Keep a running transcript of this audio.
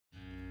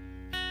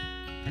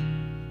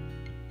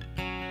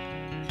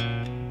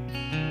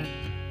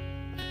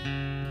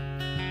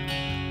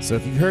So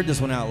if you've heard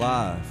this one out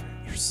live,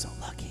 you're so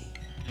lucky.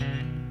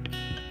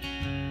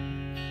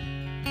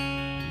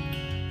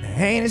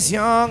 I ain't as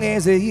young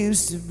as I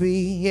used to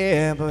be,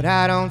 yeah, but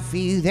I don't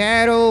feel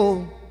that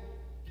old.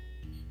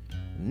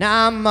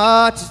 Not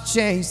much has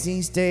changed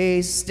these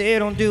days, still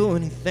don't do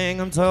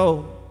anything I'm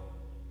told.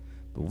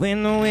 But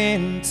when the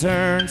wind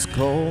turns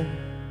cold,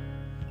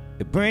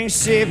 it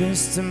brings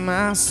shivers to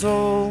my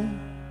soul.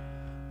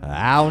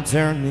 I'll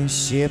turn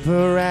this ship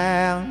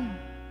around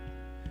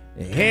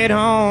and head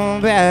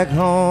on back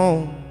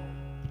home.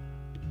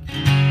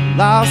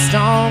 Lost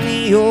on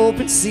the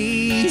open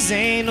seas,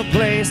 ain't no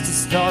place to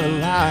start a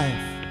life.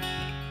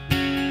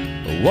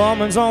 A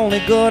woman's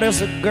only good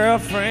as a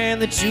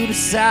girlfriend that you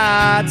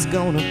decide's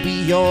gonna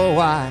be your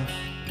wife.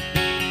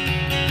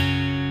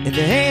 And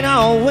they ain't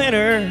all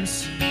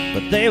winners,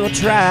 but they will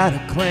try to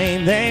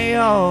claim they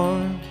are.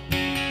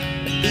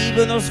 And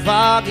even those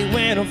foggy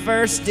winter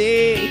first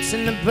dates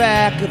in the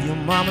back of your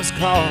mama's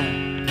car.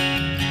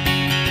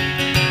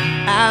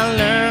 I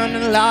learned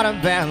a lot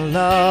about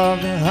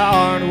love the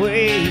hard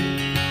way.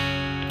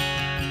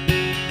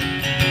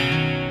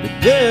 The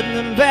good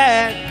and the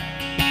bad,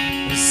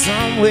 and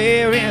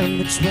somewhere in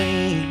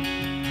between.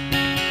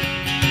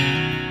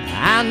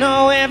 I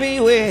know every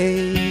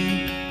way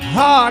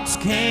hearts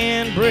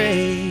can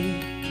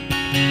break,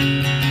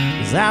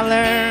 'cause I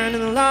learned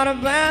a lot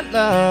about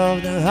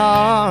love the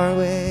hard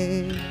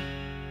way.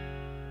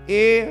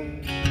 Yeah.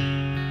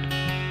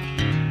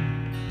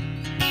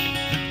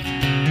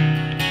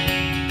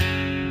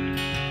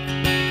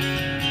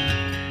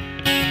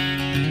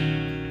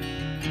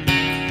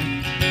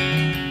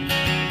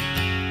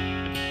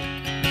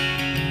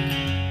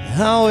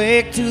 I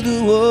wake to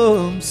the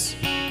wolves,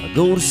 I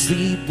go to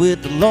sleep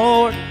with the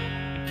Lord.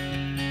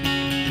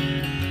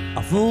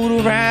 I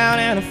fooled around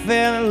and I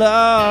fell in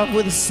love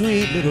with a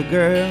sweet little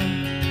girl,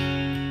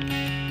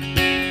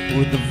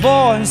 with a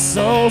voice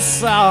so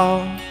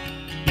soft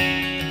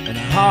and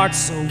a heart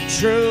so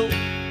true.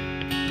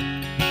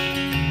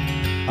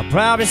 I'll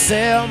probably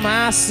sell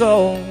my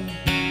soul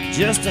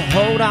just to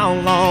hold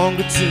on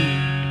longer too.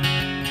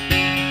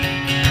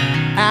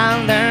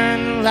 I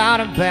learned a lot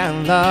about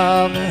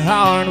love the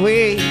hard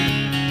way.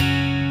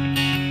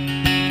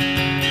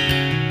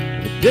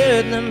 The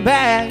good and the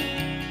bad,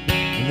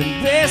 and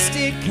the best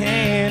it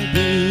can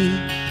be.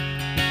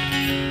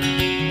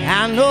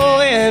 I know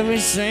every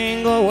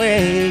single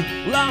way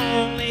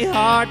lonely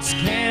hearts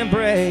can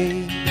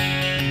break,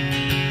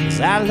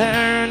 'cause I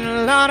learned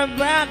a lot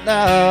about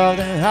love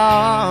the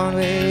hard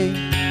way.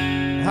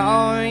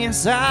 Oh,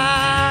 yes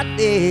I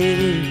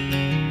did.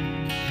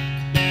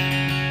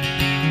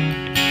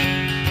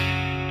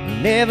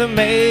 Never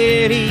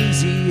made it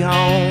easy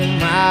on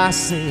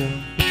myself.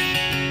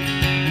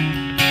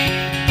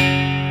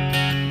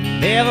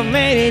 Never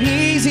made it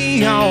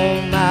easy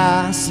on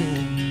myself.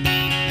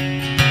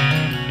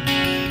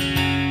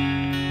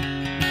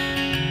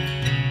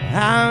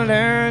 I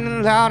learned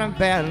a lot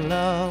about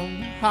love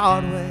the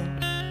hard way.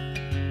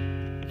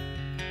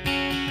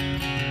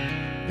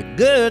 The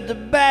good, the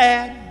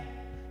bad,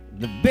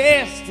 the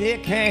best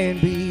it can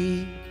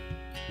be.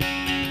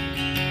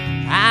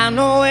 I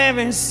know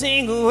every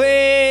single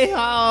way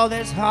all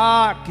this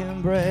heart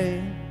can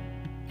break,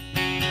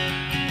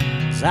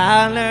 'cause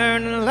I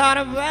learned a lot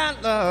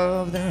about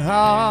love the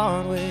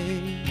hard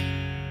way.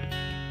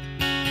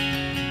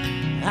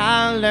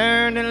 I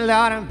learned a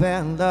lot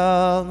about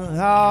love the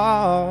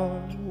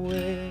hard way.